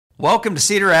Welcome to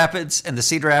Cedar Rapids and the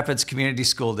Cedar Rapids Community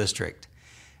School District.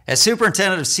 As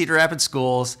superintendent of Cedar Rapids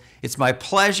Schools, it's my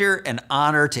pleasure and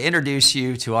honor to introduce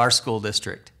you to our school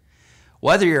district.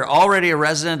 Whether you're already a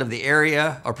resident of the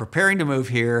area or preparing to move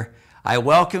here, I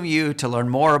welcome you to learn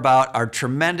more about our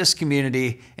tremendous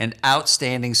community and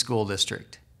outstanding school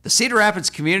district. The Cedar Rapids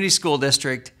Community School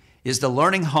District is the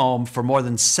learning home for more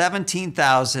than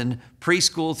 17,000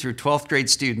 preschool through 12th grade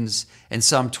students and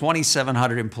some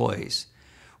 2,700 employees.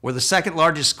 We're the second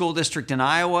largest school district in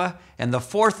Iowa and the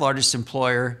fourth largest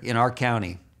employer in our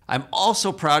county. I'm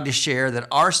also proud to share that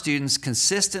our students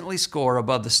consistently score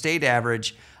above the state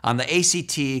average on the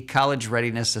ACT College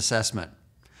Readiness Assessment.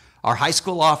 Our high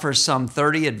school offers some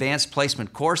 30 advanced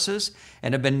placement courses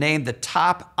and have been named the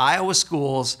top Iowa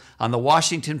schools on the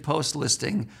Washington Post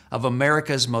listing of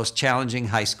America's most challenging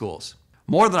high schools.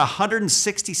 More than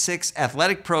 166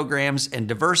 athletic programs and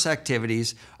diverse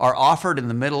activities are offered in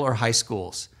the middle or high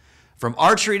schools. From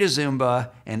archery to Zumba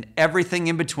and everything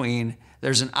in between,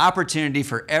 there's an opportunity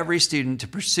for every student to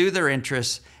pursue their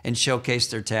interests and showcase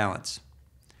their talents.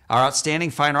 Our outstanding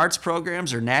fine arts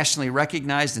programs are nationally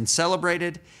recognized and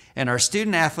celebrated, and our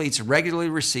student athletes regularly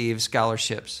receive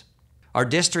scholarships. Our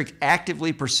district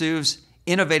actively pursues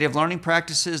innovative learning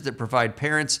practices that provide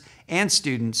parents and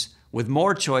students with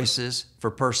more choices for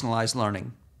personalized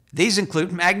learning. These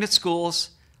include magnet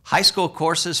schools, high school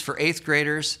courses for 8th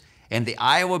graders, and the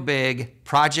Iowa Big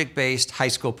project-based high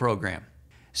school program.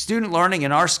 Student learning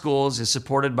in our schools is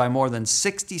supported by more than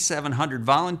 6,700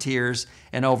 volunteers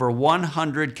and over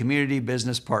 100 community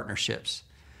business partnerships.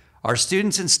 Our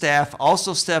students and staff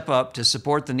also step up to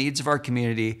support the needs of our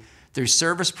community through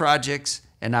service projects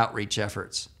and outreach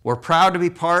efforts. We're proud to be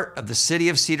part of the City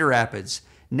of Cedar Rapids,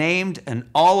 named an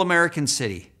All-American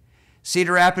City.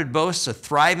 Cedar Rapids boasts a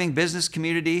thriving business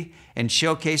community and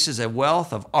showcases a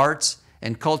wealth of arts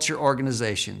and culture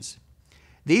organizations.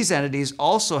 These entities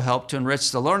also help to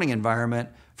enrich the learning environment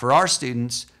for our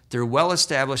students through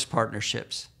well-established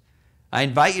partnerships. I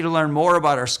invite you to learn more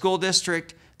about our school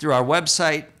district through our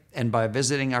website and by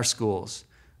visiting our schools.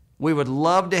 We would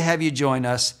love to have you join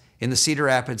us in the Cedar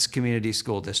Rapids Community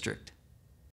School District.